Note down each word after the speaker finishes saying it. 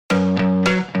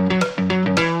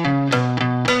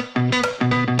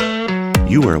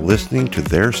You are listening to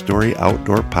Their Story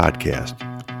Outdoor Podcast,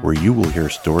 where you will hear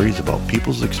stories about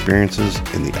people's experiences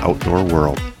in the outdoor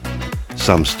world.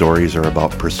 Some stories are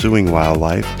about pursuing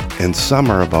wildlife, and some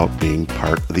are about being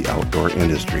part of the outdoor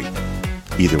industry.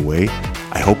 Either way,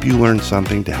 I hope you learn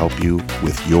something to help you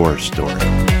with your story.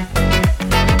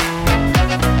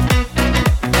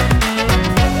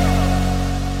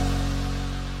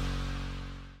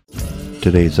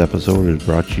 Today's episode is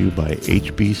brought to you by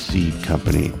HB Seed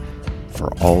Company.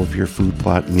 For all of your food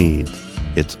plot needs,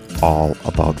 it's all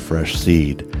about fresh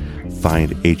seed.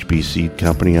 Find HB Seed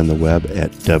Company on the web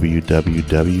at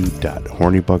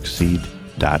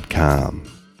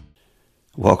www.hornybuckseed.com.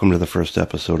 Welcome to the first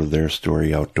episode of Their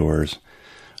Story Outdoors.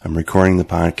 I'm recording the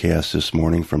podcast this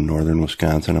morning from northern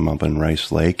Wisconsin. I'm up in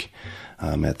Rice Lake.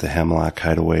 I'm at the Hemlock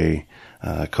Hideaway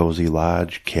Cozy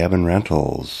Lodge Cabin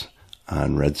Rentals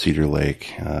on Red Cedar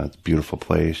Lake. It's a beautiful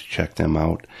place. Check them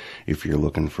out if you're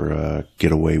looking for a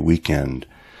getaway weekend.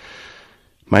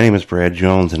 My name is Brad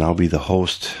Jones, and I'll be the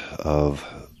host of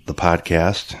the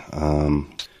podcast.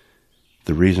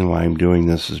 The reason why I'm doing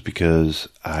this is because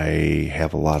I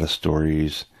have a lot of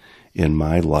stories in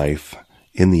my life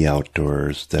in the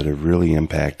outdoors that have really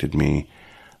impacted me.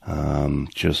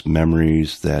 Just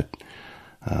memories that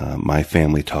my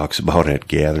family talks about at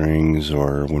gatherings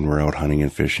or when we're out hunting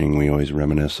and fishing. We always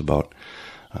reminisce about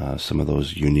some of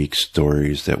those unique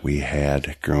stories that we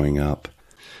had growing up.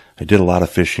 I did a lot of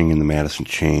fishing in the Madison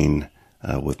Chain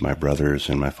with my brothers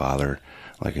and my father.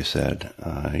 Like I said,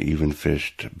 I even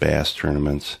fished bass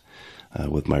tournaments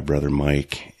with my brother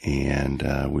Mike, and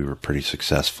we were pretty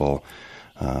successful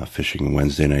fishing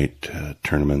Wednesday night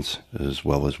tournaments as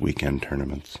well as weekend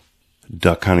tournaments.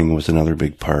 Duck hunting was another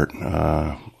big part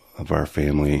of our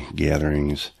family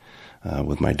gatherings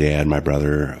with my dad, my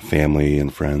brother, family,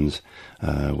 and friends.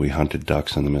 We hunted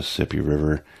ducks on the Mississippi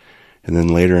River. And then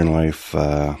later in life,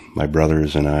 my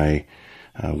brothers and I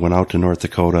went out to North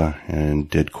Dakota and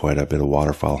did quite a bit of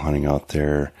waterfowl hunting out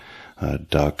there,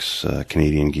 ducks,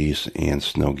 Canadian geese, and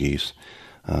snow geese.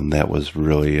 That was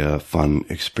really a fun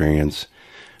experience.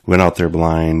 Went out there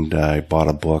blind. I bought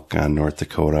a book on North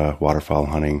Dakota waterfowl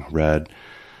hunting, read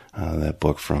that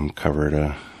book from cover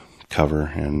to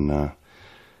cover, and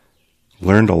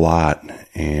learned a lot.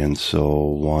 And so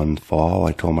one fall,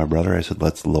 I told my brother, I said,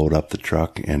 let's load up the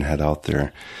truck and head out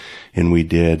there. And we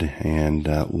did, and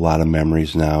a lot of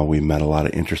memories now. We met a lot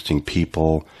of interesting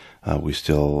people. We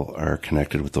still are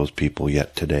connected with those people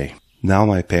yet today. Now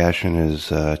my passion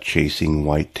is chasing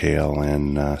whitetail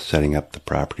and setting up the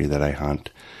property that I hunt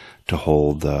to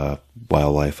hold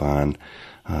wildlife on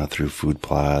through food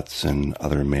plots and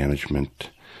other management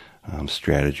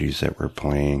strategies that we're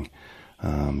playing,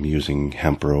 using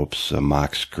hemp ropes,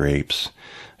 mock scrapes,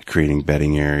 creating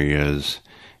bedding areas,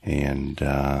 and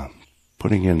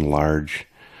putting in large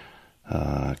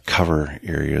cover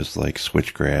areas like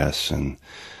switchgrass and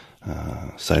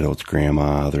side oats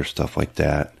grandma, other stuff like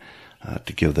that,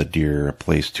 to give the deer a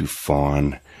place to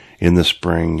fawn in the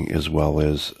spring, as well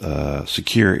as a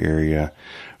secure area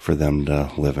for them to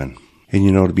live in.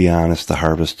 And to be honest, the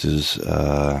harvest is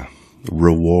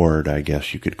reward, I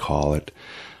guess you could call it.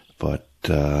 But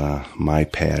my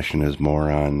passion is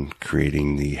more on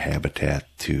creating the habitat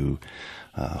to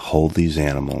hold these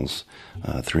animals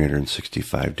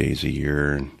 365 days a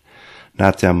year, and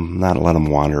not let them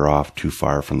wander off too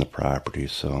far from the property.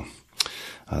 So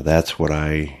that's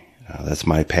my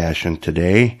passion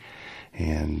today.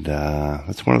 And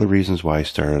that's one of the reasons why I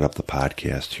started up the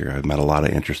podcast here. I've met a lot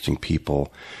of interesting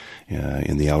people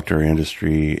in the outdoor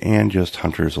industry, and just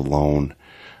hunters alone,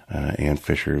 and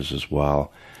fishers as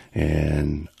well.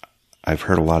 And I've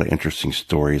heard a lot of interesting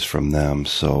stories from them,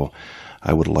 so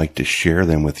I would like to share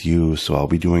them with you. So I'll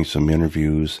be doing some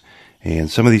interviews, and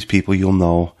some of these people you'll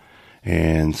know,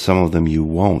 and some of them you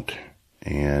won't.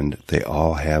 And they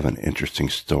all have an interesting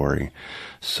story.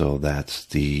 So that's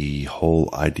the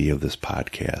whole idea of this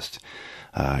podcast.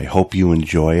 I hope you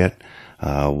enjoy it.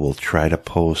 We'll try to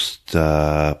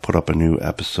put up a new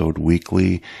episode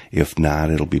weekly. If not,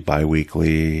 it'll be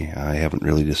bi-weekly. I haven't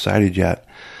really decided yet,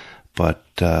 but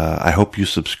I hope you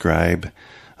subscribe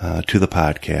to the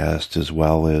podcast, as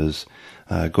well as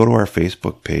go to our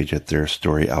Facebook page at Their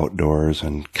Story Outdoors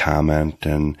and comment.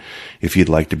 And if you'd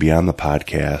like to be on the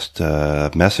podcast,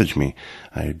 message me.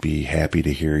 I'd be happy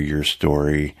to hear your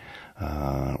story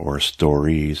or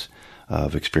stories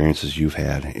of experiences you've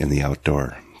had in the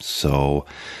outdoor. So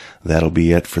that'll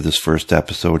be it for this first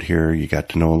episode here. You got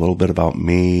to know a little bit about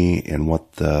me and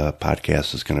what the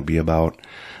podcast is going to be about.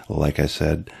 Like I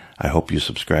said, I hope you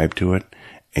subscribe to it,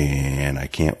 and I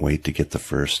can't wait to get the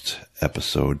first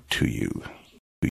episode to you.